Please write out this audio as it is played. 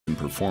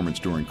performance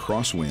during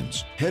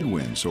crosswinds,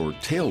 headwinds, or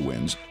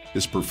tailwinds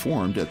is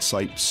performed at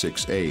Site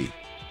 6A.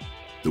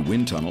 The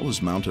wind tunnel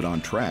is mounted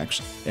on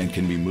tracks and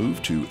can be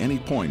moved to any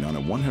point on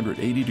a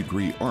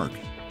 180-degree arc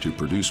to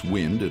produce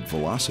wind at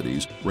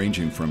velocities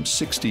ranging from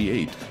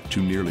 68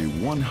 to nearly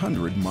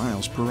 100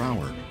 miles per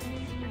hour.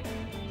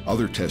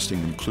 Other testing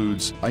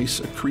includes ice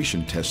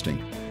accretion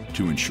testing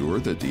to ensure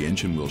that the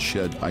engine will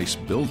shed ice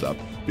buildup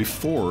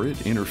before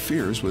it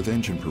interferes with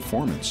engine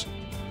performance.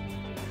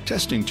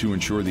 Testing to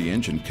ensure the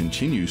engine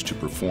continues to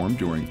perform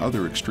during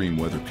other extreme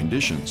weather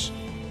conditions.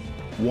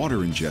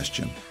 Water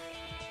ingestion.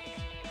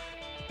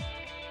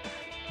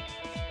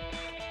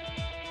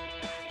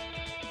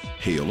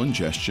 Hail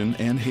ingestion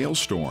and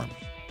hailstorm.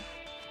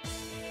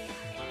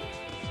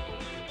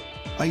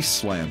 Ice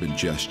slab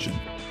ingestion.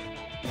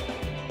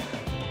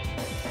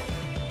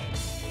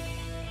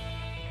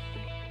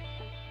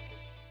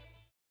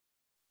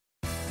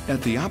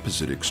 At the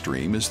opposite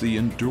extreme is the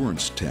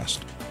endurance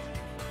test.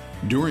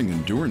 During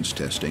endurance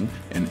testing,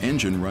 an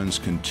engine runs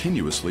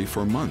continuously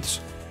for months,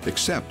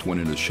 except when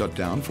it is shut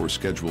down for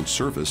scheduled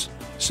service,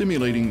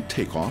 simulating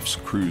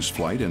takeoffs, cruise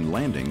flight, and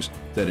landings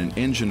that an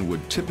engine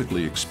would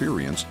typically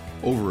experience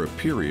over a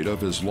period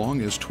of as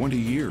long as 20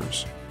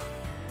 years.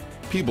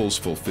 Peebles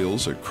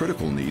fulfills a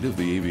critical need of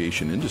the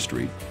aviation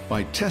industry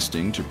by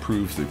testing to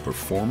prove the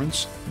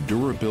performance,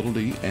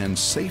 durability, and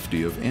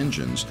safety of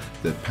engines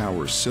that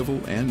power civil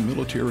and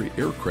military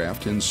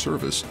aircraft in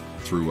service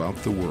throughout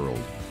the world.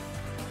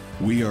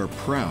 We are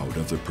proud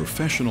of the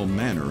professional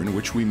manner in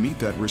which we meet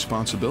that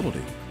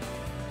responsibility.